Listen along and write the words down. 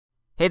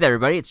Hey there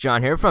everybody, it's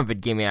John here from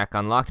VidGamiac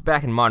Unlocked,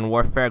 back in Modern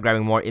Warfare,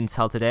 grabbing more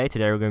intel today.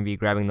 Today we're going to be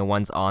grabbing the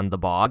ones on the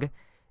bog.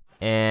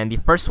 And the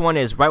first one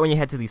is right when you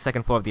head to the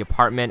second floor of the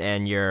apartment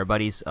and your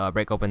buddies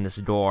break open this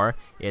door.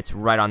 It's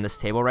right on this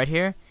table right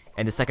here.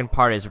 And the second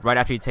part is right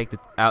after you take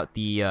out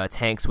the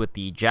tanks with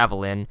the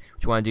javelin.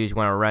 What you want to do is you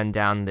want to run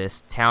down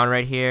this town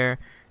right here.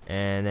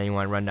 And then you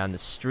want to run down the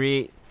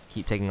street,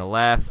 keep taking a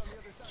left.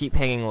 Keep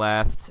hanging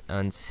left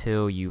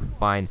until you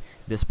find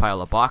this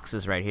pile of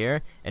boxes right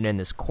here, and in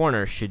this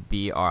corner should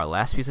be our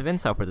last piece of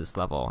intel for this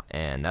level,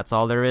 and that's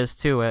all there is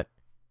to it.